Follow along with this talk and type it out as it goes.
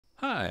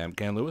Hi, I'm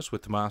Ken Lewis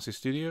with Tomasi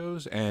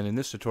Studios, and in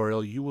this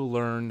tutorial you will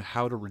learn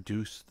how to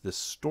reduce the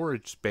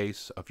storage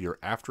space of your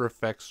After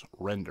Effects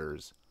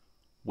renders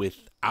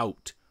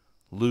without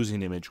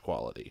losing image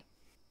quality.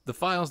 The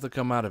files that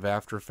come out of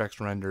After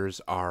Effects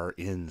renders are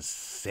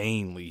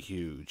insanely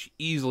huge,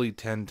 easily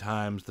 10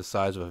 times the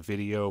size of a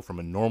video from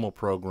a normal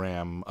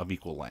program of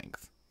equal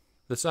length.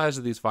 The size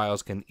of these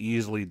files can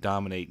easily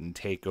dominate and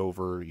take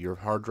over your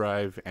hard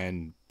drive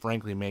and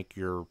frankly make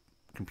your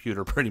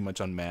computer pretty much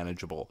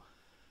unmanageable.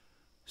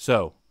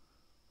 So,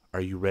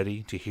 are you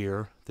ready to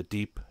hear the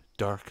deep,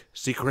 dark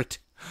secret?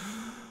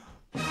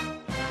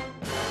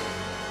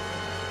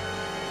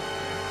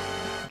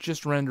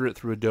 Just render it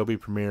through Adobe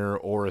Premiere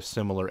or a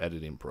similar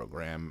editing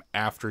program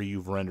after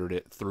you've rendered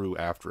it through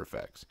After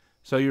Effects,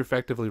 so you're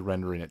effectively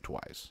rendering it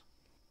twice.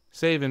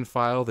 Save in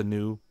file the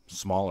new,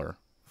 smaller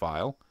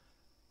file,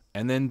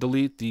 and then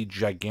delete the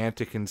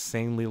gigantic,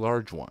 insanely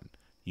large one.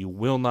 You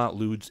will not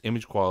lose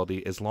image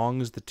quality as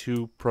long as the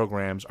two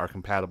programs are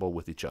compatible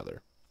with each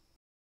other.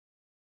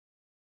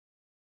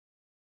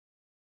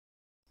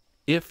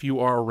 If you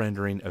are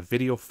rendering a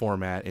video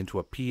format into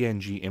a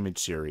PNG image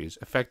series,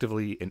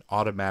 effectively an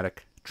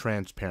automatic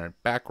transparent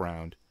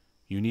background,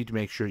 you need to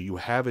make sure you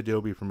have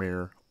Adobe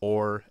Premiere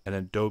or an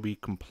Adobe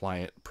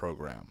compliant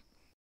program.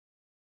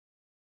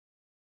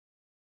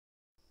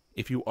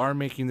 If you are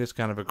making this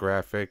kind of a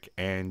graphic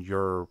and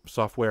your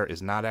software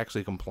is not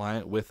actually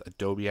compliant with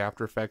Adobe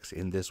After Effects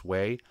in this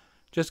way,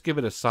 just give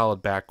it a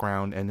solid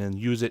background and then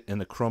use it in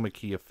the chroma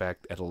key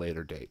effect at a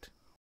later date.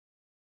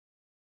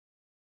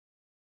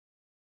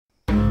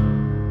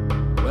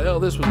 Well,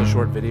 this was a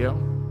short video.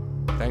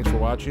 Thanks for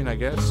watching, I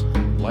guess.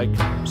 Like,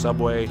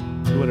 Subway,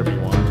 do whatever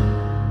you want.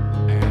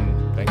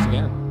 And thanks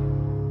again.